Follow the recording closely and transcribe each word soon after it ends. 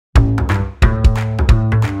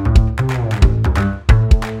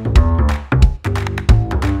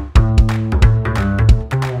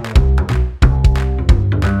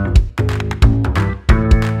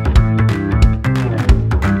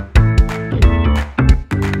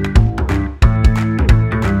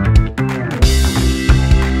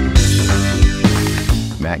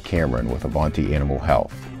Aaron with Avante Animal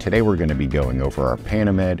Health. Today we're going to be going over our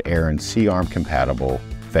Pannomed Aeron C-arm compatible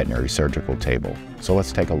veterinary surgical table. So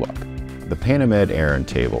let's take a look. The Pannomed Aeron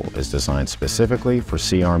table is designed specifically for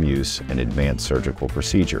C-arm use in advanced surgical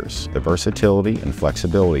procedures. The versatility and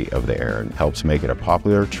flexibility of the Aeron helps make it a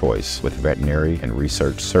popular choice with veterinary and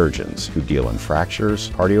research surgeons who deal in fractures,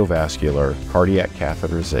 cardiovascular, cardiac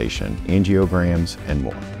catheterization, angiograms, and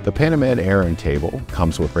more. The Pannomed Aeron table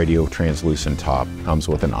comes with radio translucent top, comes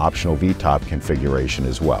with an optional V-top configuration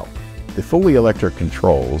as well. The fully electric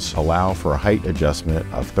controls allow for a height adjustment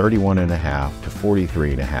of 31.5 to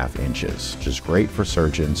 43.5 inches, which is great for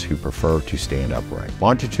surgeons who prefer to stand upright.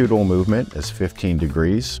 Longitudinal movement is 15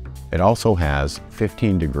 degrees. It also has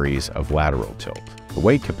 15 degrees of lateral tilt. The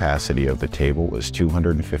weight capacity of the table is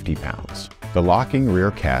 250 pounds. The locking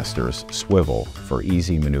rear casters swivel for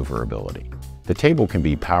easy maneuverability. The table can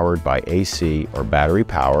be powered by AC or battery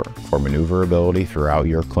power for maneuverability throughout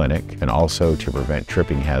your clinic and also to prevent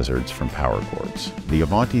tripping hazards from power cords. The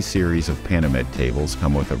Avante series of Pannomed tables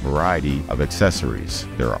come with a variety of accessories.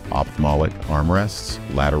 There are ophthalmic armrests,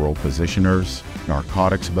 lateral positioners,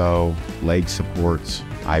 narcotics bow, leg supports,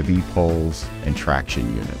 IV poles, and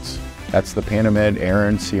traction units. That's the Pannomed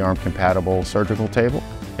Aeron C-arm compatible surgical table.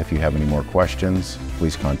 If you have any more questions,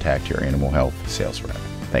 please contact your animal health sales rep.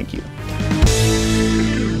 Thank you.